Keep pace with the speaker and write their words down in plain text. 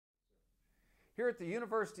Here at the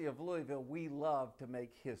University of Louisville, we love to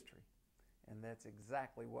make history. And that's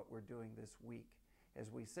exactly what we're doing this week as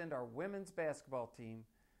we send our women's basketball team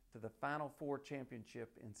to the Final Four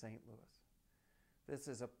championship in St. Louis. This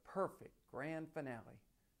is a perfect grand finale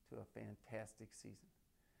to a fantastic season.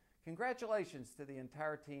 Congratulations to the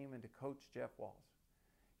entire team and to Coach Jeff Walls.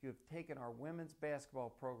 You have taken our women's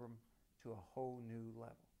basketball program to a whole new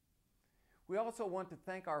level. We also want to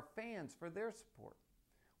thank our fans for their support.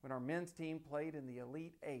 When our men's team played in the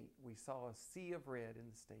Elite Eight, we saw a sea of red in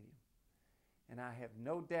the stadium. And I have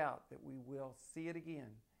no doubt that we will see it again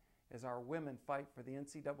as our women fight for the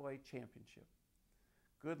NCAA championship.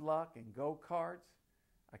 Good luck and go Cards.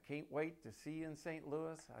 I can't wait to see you in St.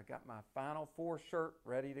 Louis. I got my Final Four shirt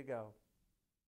ready to go.